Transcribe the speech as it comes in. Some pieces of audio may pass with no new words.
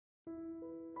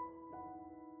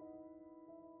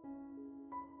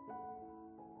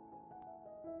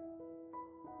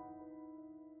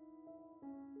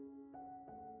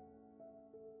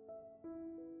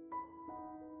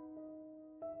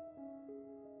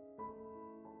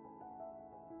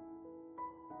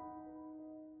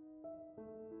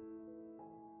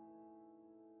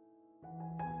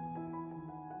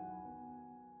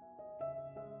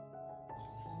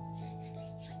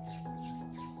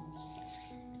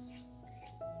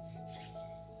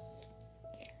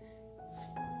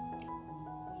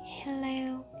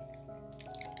Hello.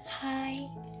 Hi.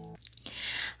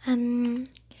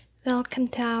 Welcome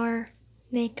to our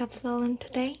makeup salon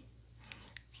today.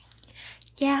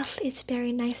 Yes, it's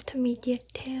very nice to meet you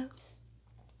too.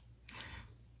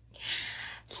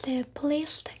 So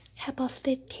please have a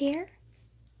seat here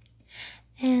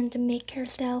and make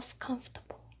yourself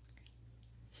comfortable.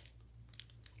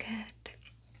 Good.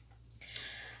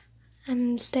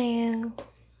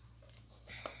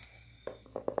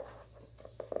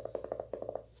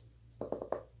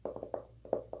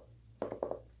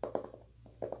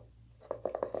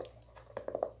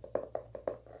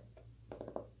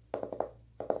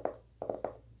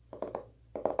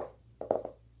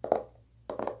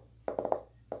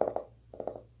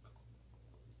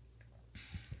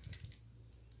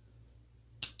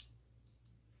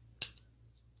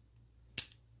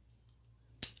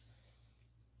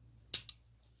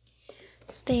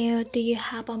 So do you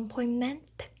have an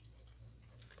appointment?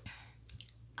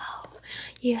 Oh,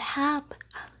 you have?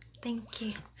 Oh, thank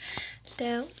you.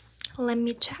 So, let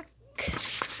me check.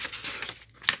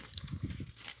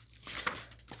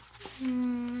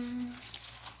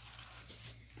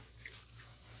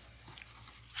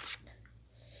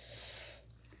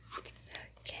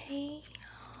 Okay.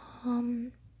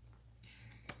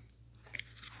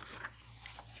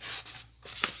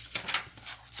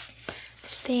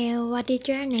 So, what is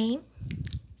your name?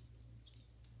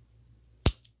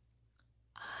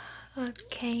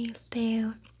 Okay,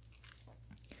 so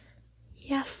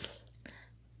yes,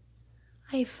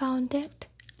 I found it.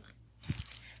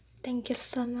 Thank you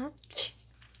so much.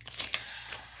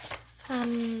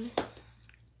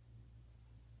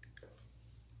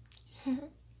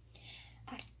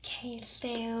 Okay,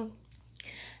 so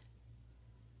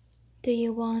do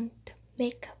you want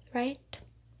makeup, right?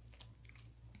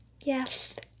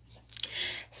 Yes.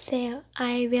 So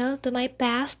I will do my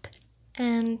best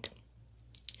and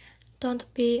don't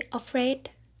be afraid.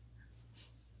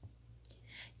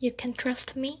 You can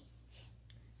trust me.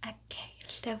 Okay,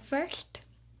 so first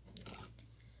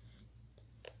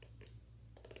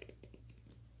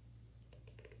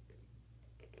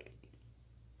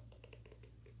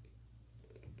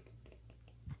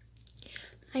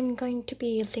I'm going to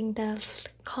be using this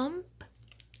comb.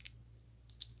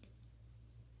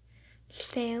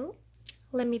 So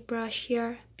let me brush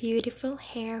your beautiful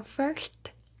hair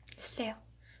first. So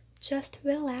just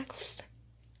relax.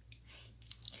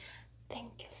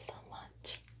 Thank you so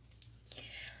much.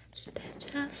 So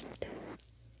just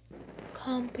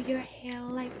comb your hair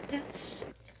like this.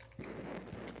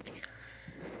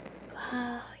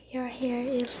 Wow, your hair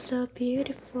is so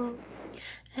beautiful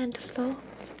and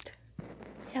soft.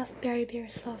 Yes, very, very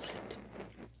soft.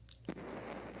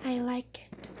 I like it.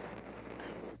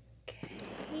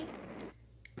 Okay,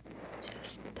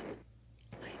 just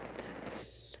like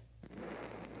this.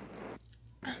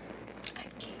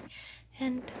 Okay,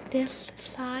 and this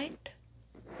side.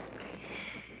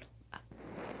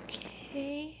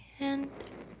 Okay, and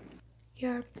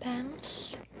your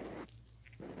bangs.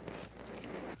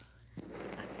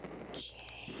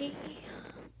 Okay.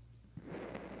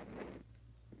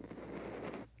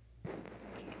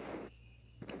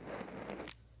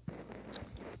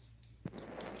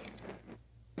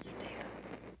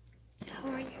 How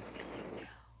are you feeling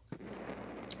now?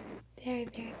 Very,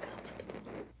 very comfortable.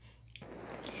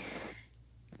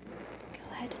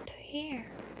 Glad to hear.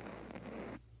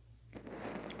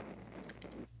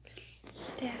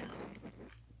 So,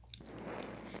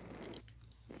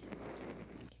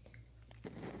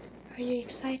 are you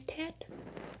excited?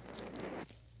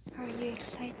 Are you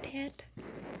excited?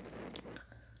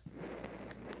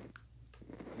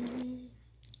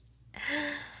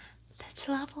 That's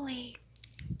lovely.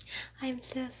 I'm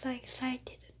so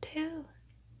excited too.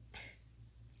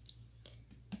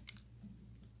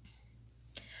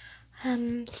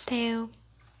 So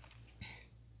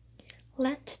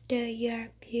let's do your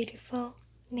beautiful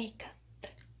makeup.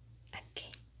 Okay.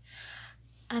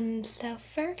 So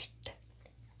first,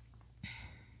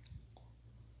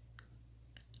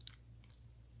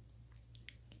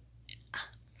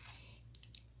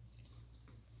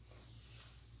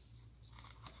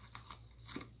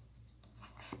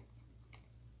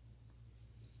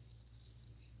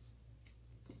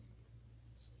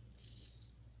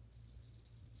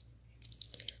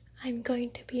 I'm going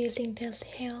to be using this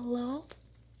halo.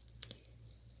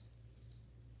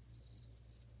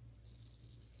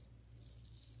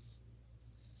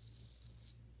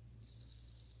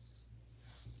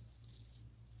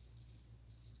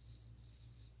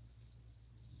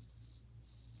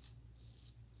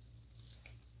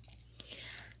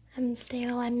 So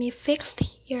let me fix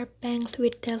your bangs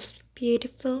with this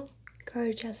beautiful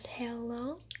gorgeous hair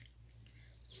long.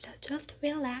 So just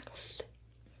relax.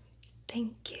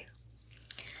 Thank you.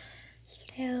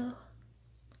 So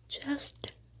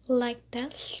just like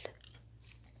this.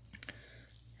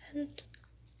 And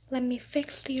let me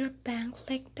fix your bangs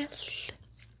like this.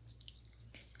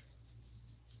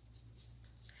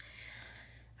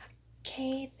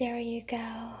 Okay, there you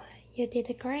go. You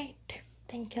did great.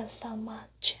 Thank you so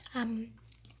much.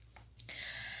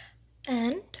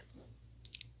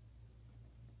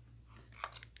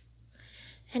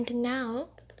 And now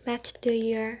let's do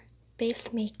your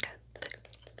base makeup.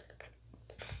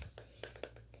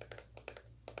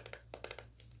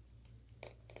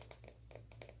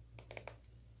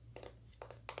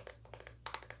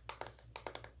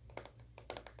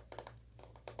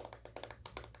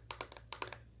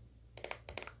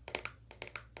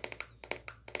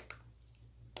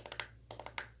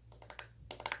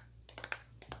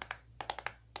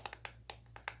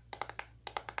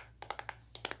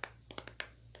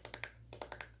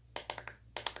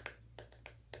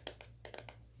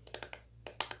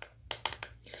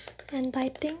 And I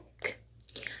think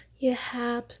you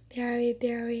have very,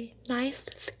 very nice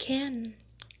skin.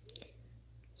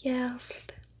 Yes.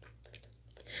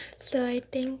 So I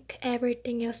think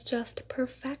everything is just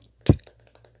perfect.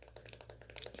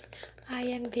 I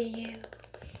envy you.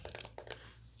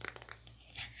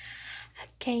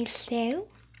 Okay, so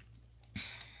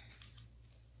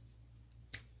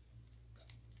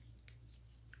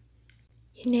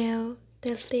you know,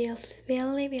 this is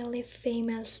really, really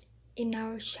famous in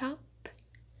our shop.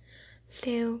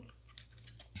 So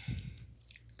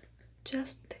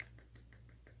just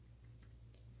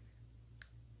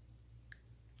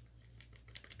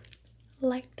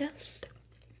like this.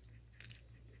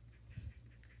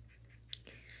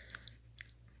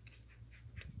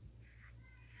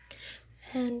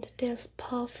 And this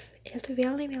puff is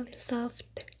really, really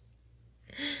soft.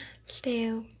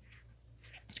 So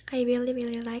I really,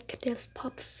 really like this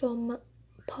puff so much.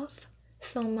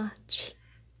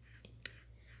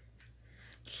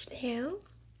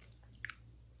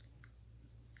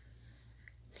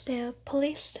 So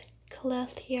please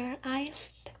close your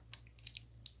eyes.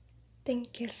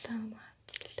 Thank you so much.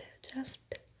 So just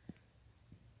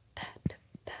pat,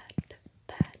 pat,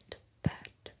 pat,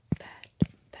 pat, pat, pat,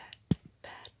 pat,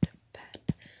 pat, pat,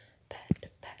 pat,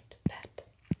 pat, pat, pat, pat,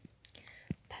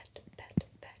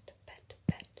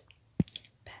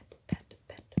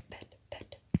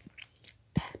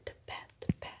 pat, pat,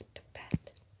 pat, pat,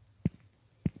 pat.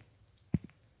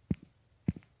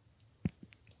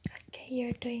 Okay,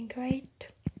 you're doing great.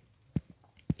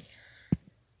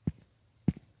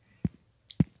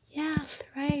 Yes,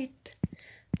 right.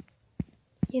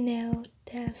 You know,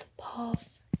 this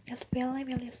puff is really,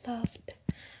 really soft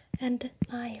and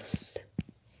nice,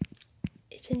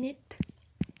 isn't it?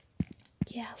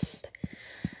 Yes.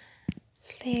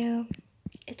 So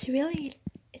it's really,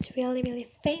 really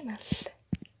famous.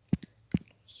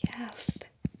 Yes.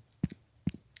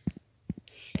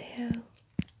 So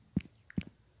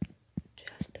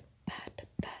just pat,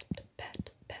 pat, pat,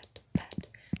 pat, pat, pat,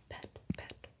 pat,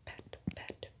 pat, pat, pat,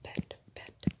 pat, pat,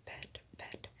 pat,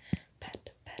 pat,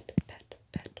 pat,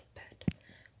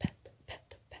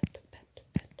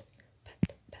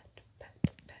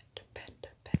 pat,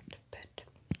 pat, pat.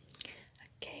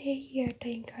 Okay, you're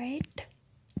doing great.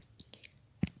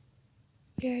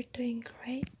 You're doing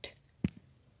great.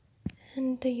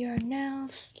 And your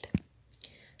nose,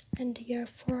 and your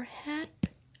forehead,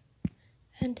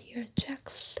 and your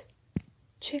cheeks,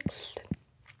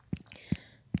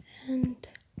 and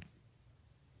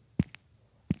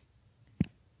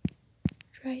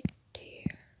right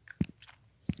here.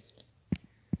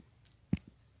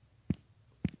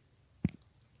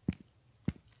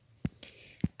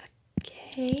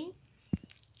 Okay.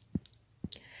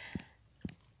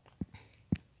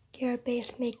 Your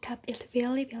base makeup is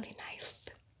really, really nice.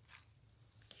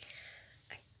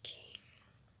 Okay.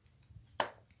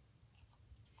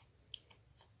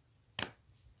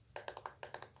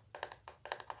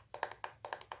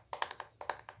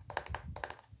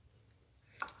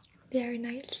 Very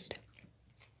nice.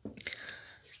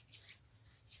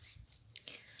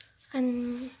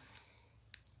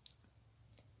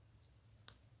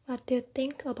 What do you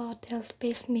think about this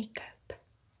base makeup?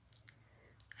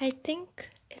 I think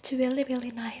it's really,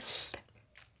 really nice.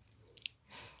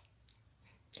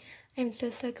 I'm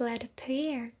so glad to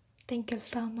hear. Thank you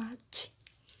so much.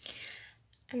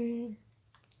 And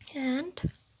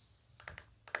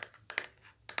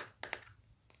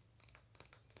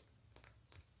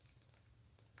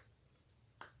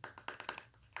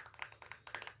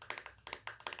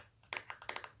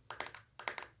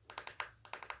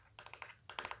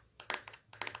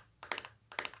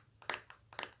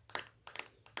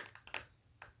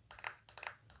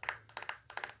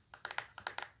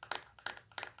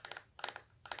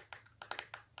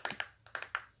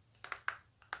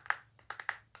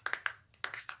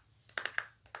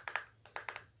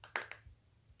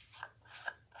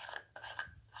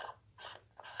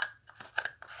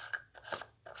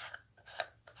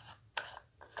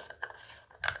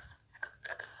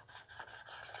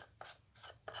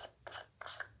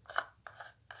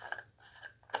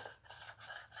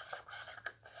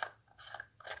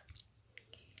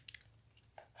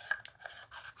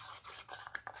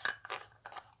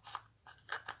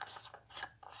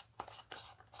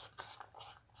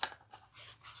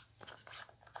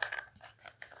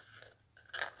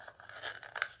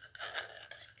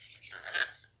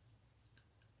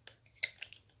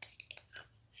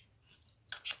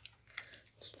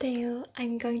So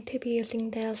I'm going to be using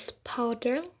this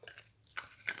powder.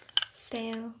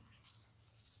 So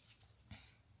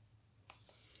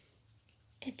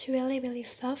it's really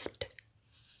soft.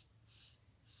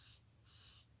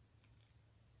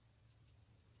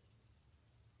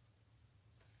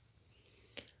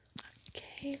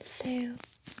 Okay, so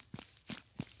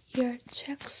your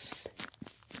cheeks.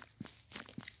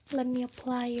 Let me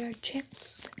apply your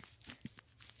cheeks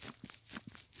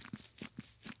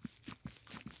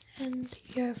and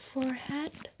your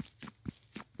forehead.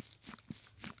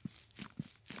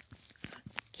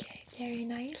 Okay, very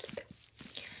nice.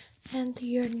 And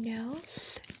your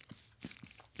nose.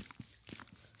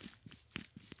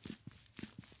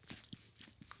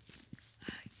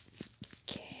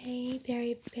 Okay,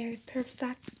 very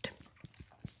perfect.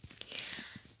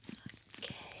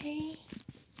 Okay.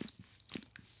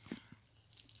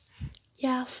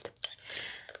 Yes.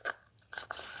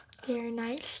 Very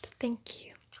nice. Thank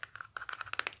you.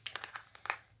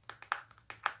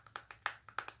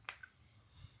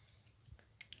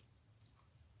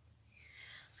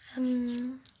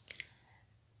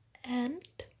 And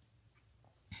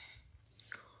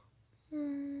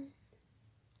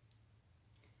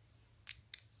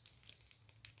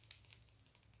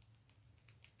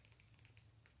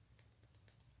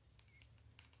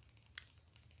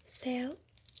so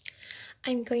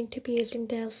I'm going to be using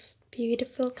this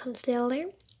beautiful concealer.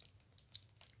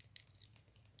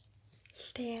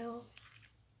 So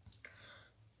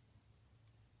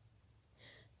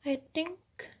I think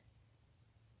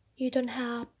you don't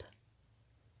have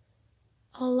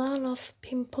a lot of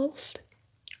pimples,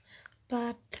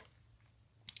 but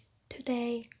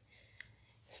today's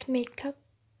makeup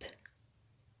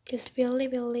is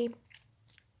really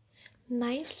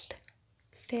nice.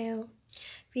 So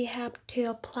we have to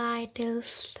apply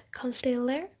this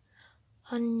concealer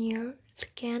on your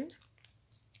skin.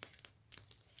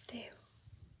 So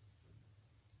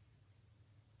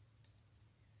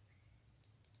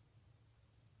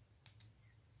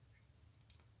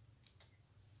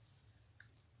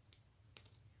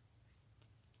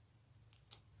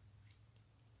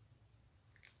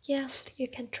yes, you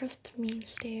can trust me.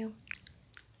 So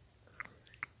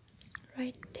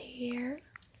right there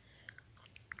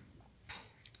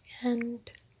and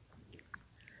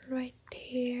right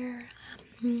there,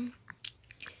 and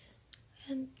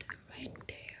right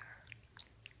there.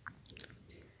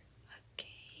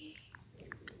 Okay.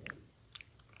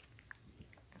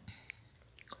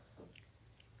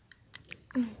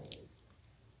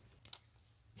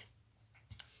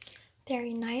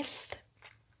 Very nice.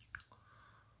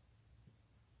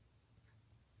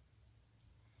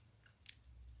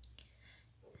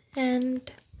 And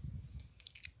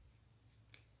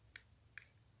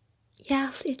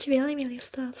yes, it's really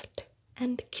soft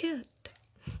and cute.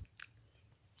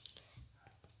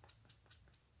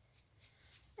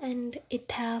 And it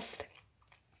has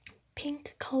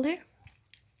pink color,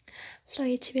 so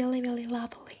it's really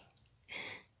lovely.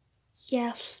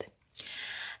 Yes.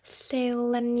 So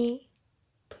let me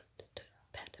put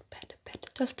pat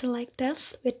just like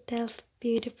this with this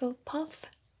beautiful puff.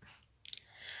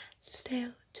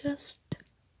 So just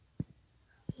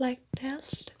like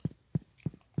this.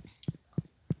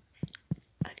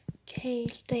 Okay,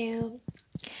 so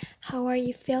how are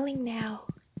you feeling now?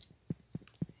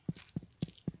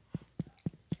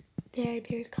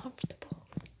 Very comfortable.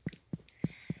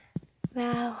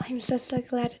 Wow, I'm so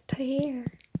glad to hear.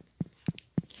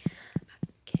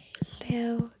 Okay,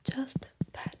 so just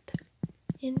pat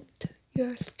into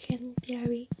your skin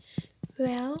very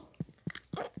well.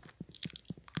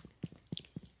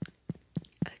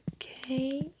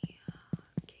 Okay.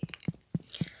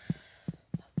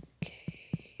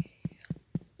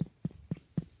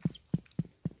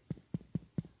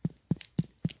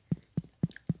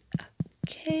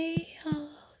 Okay,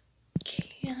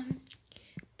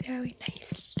 very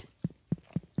nice.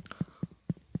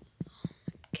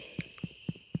 Okay.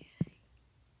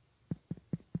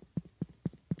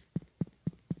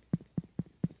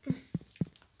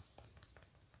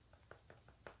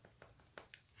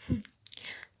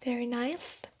 Very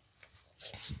nice.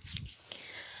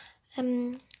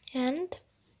 And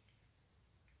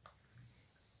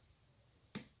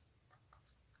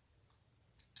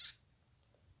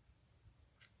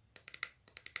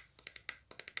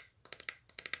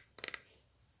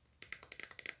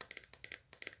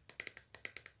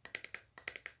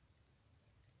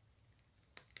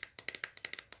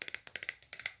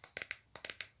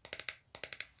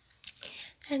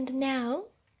now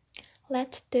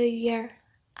let's do your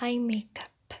eye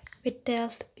makeup with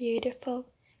this beautiful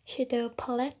shadow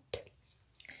palette.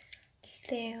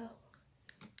 So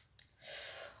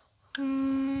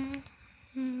Mm,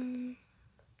 mm,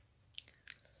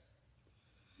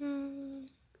 mm.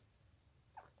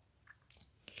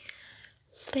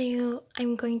 So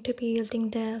I'm going to be using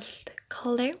this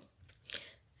color,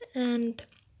 and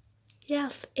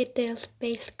yes, it is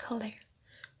base color.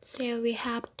 So we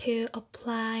have to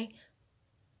apply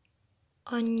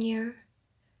on your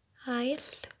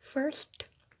eyes first.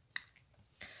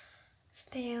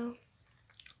 So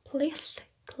please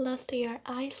close your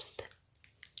eyes.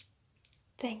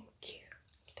 Thank you.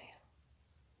 So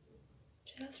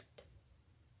just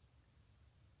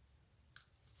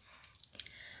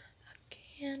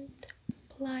and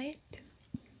apply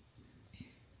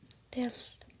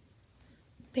this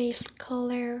base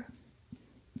color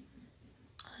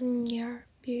on your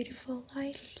beautiful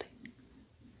eyes.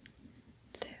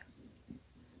 So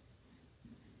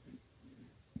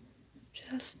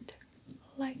just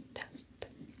like that.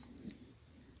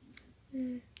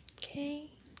 Okay.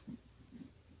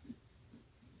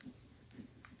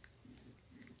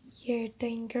 You're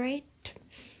doing great.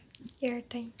 You're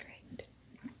doing great.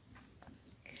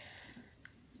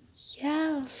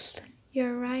 Yes,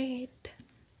 you're right.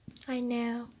 I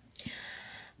know.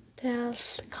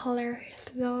 This color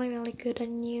is really good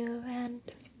on you, and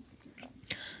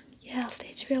yes,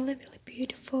 it's really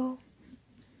beautiful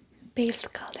base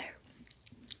color.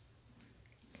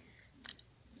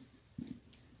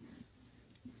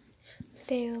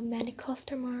 So many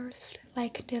customers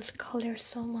like this color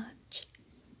so much.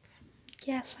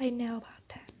 Yes, I know about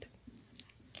that.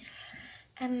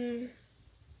 And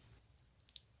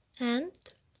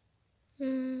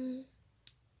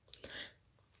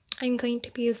I'm going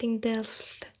to be using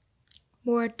this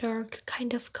more dark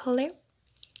kind of color.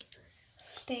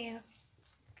 So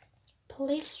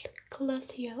please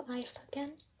close your eyes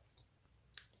again.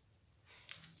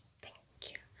 Thank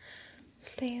you.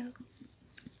 So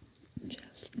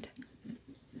just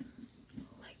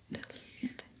like this.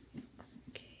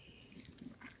 Okay.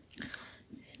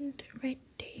 And right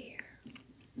there.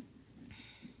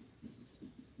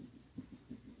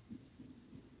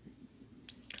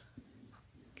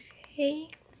 Okay.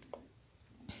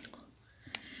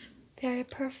 Very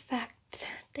perfect.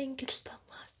 Thank you so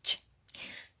much.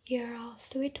 You're a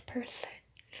sweet person.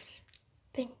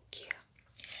 Thank you.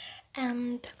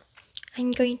 And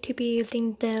I'm going to be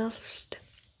using this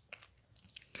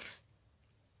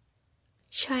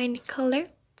shiny color.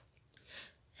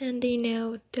 And you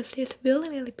know, this is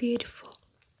really beautiful.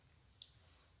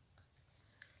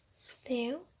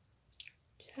 So,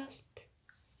 just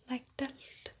like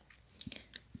this.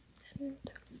 And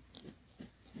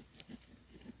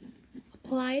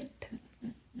apply it.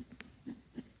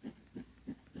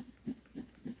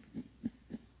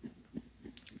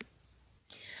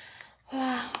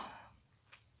 Wow,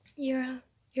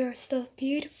 you're so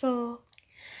beautiful.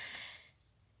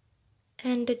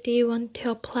 And do you want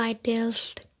to apply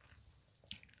this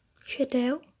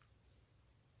shadow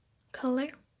color?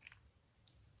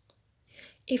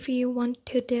 If you want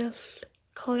to this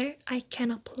color, I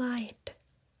can apply it.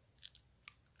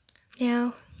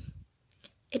 Now,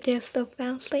 it is so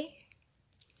fancy.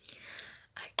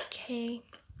 Okay.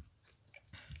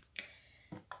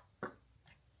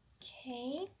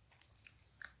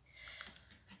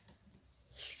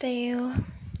 So,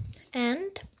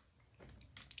 and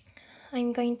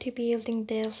I'm going to be using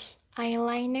this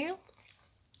eyeliner.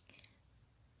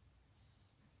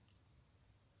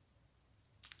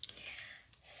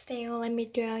 So let me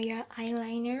draw your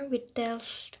eyeliner with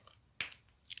this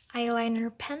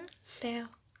eyeliner pen. So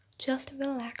just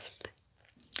relax,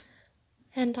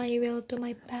 and I will do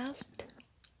my best.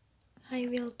 I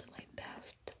will do my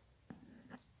best.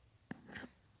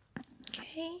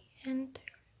 Okay, and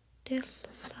this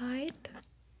side,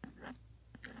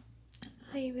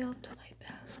 I will do my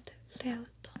best. So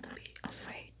don't be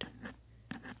afraid.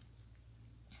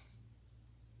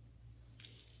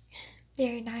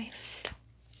 Very nice.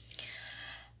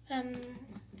 And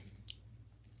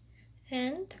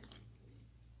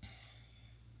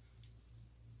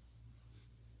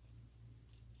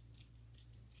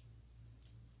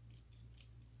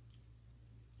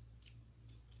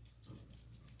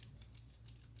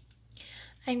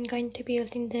I'm going to be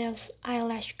using this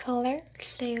eyelash color,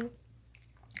 so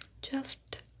just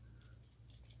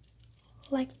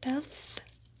like this,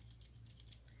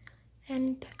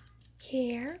 and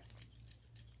here.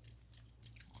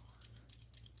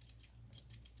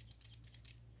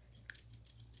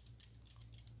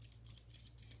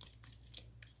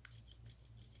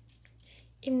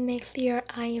 It makes your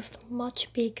eyes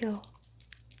much bigger.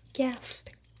 Yes.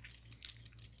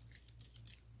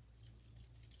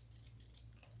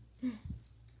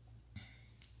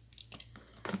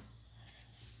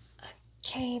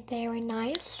 Okay, very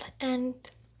nice. And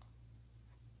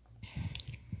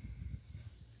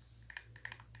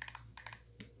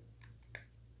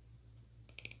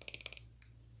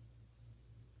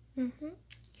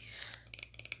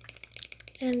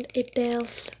and it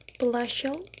is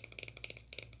blusher.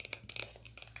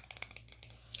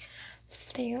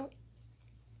 So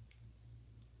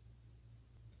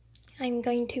I'm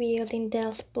going to be using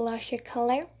this blusher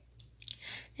color,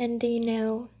 and you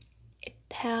know it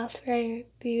has very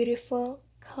beautiful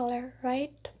color,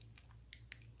 right?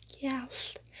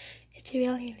 Yes, it's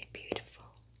really beautiful,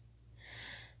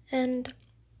 and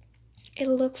it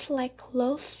looks like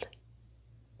gloss.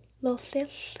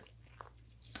 Glosses.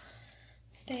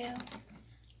 So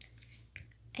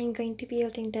I'm going to be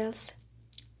using this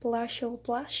blush,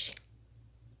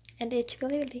 and it's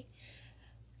really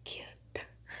cute.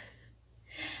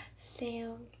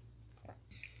 So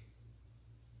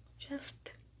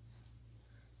just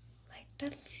like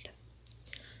this,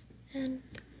 and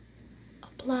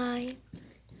apply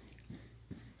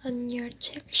on your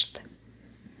cheeks.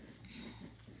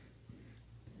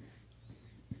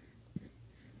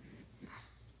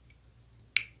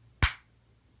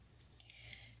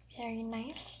 Very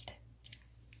nice,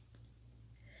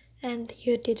 and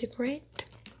you did great.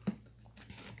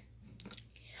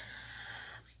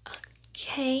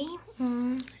 Okay,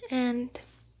 and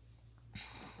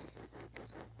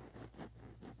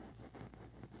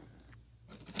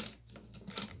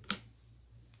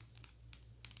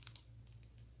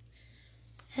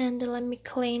let me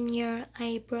clean your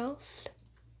eyebrows.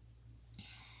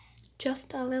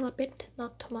 Just a little bit,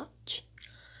 not too much.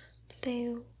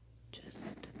 So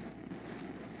just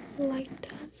like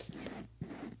this.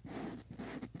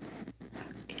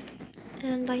 Okay,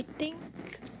 and I think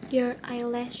your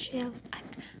eyelashes,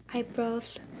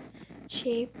 eyebrows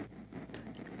shape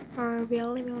are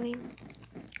really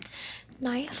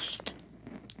nice.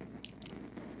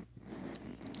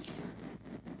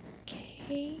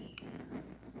 Okay.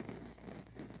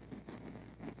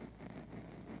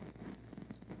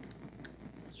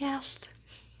 Yes.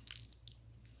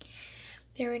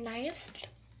 Very nice.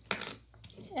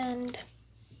 And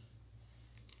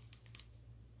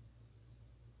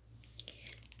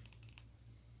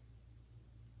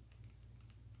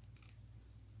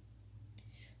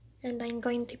I'm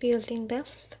going to be using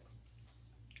this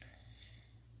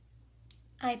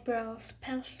eyebrows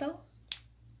pencil.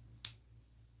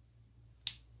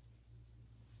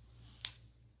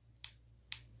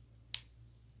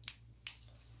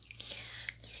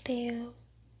 So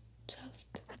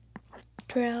just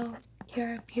draw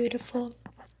your beautiful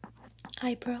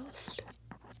eyebrows,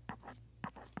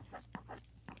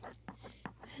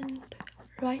 and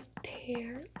right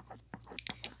here.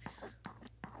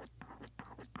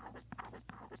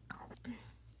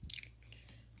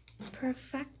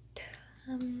 Perfect.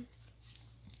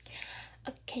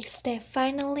 Okay, so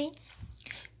finally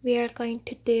we are going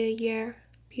to do your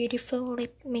beautiful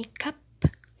lip makeup.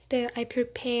 So I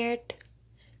prepared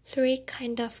 3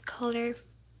 kind of color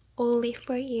only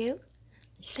for you,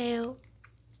 so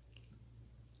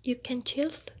you can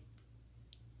choose.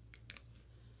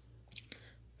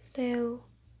 So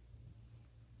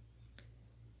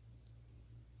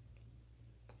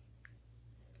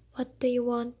what do you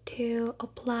want to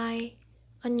apply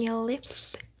on your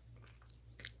lips?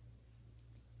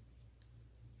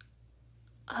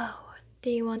 Oh, do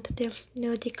you want this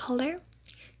nude color?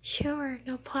 Sure,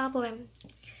 no problem.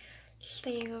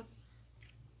 So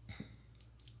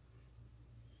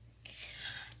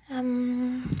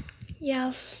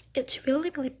yes, it's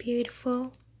really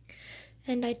beautiful,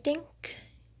 and I think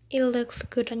it looks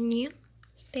good on you,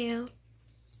 so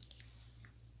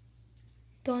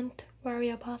don't worry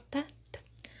about that.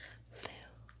 So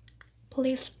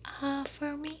please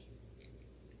for me.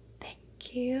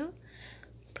 Thank you.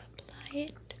 Apply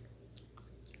it.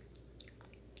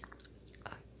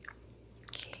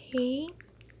 Okay.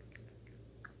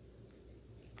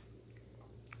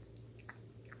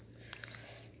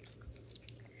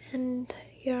 And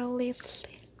your lips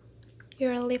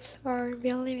are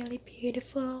really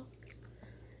beautiful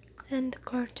and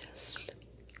gorgeous.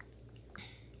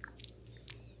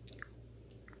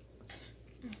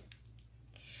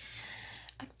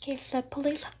 Okay, so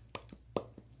please.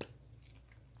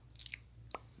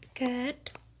 Good.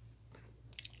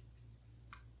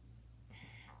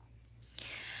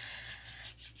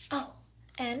 Oh,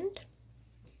 and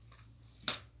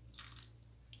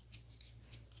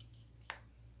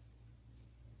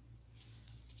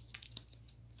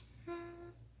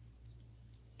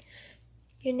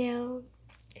you know,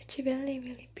 it's really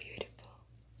beautiful.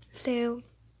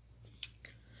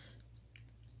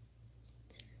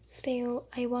 So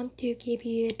I want to give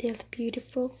you this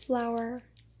beautiful flower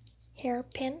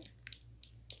hairpin.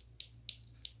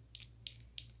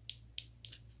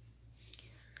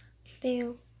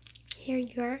 So here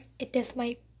you are, it is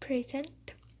my present.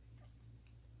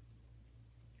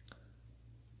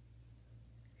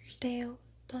 So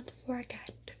don't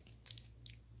forget.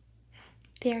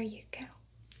 There you go.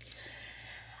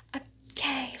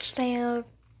 Okay, so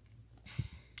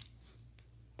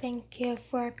thank you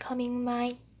for coming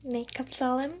my makeup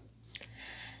salon,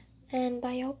 and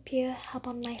I hope you have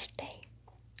a nice day.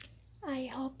 I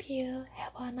hope you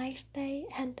have a nice day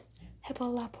and have a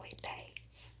lovely day.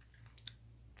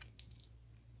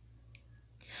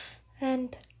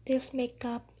 And this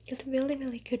makeup is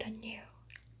really good on you.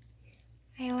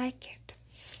 I like it.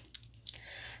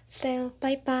 So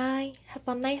bye bye, have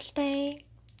a nice day.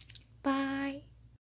 Bye.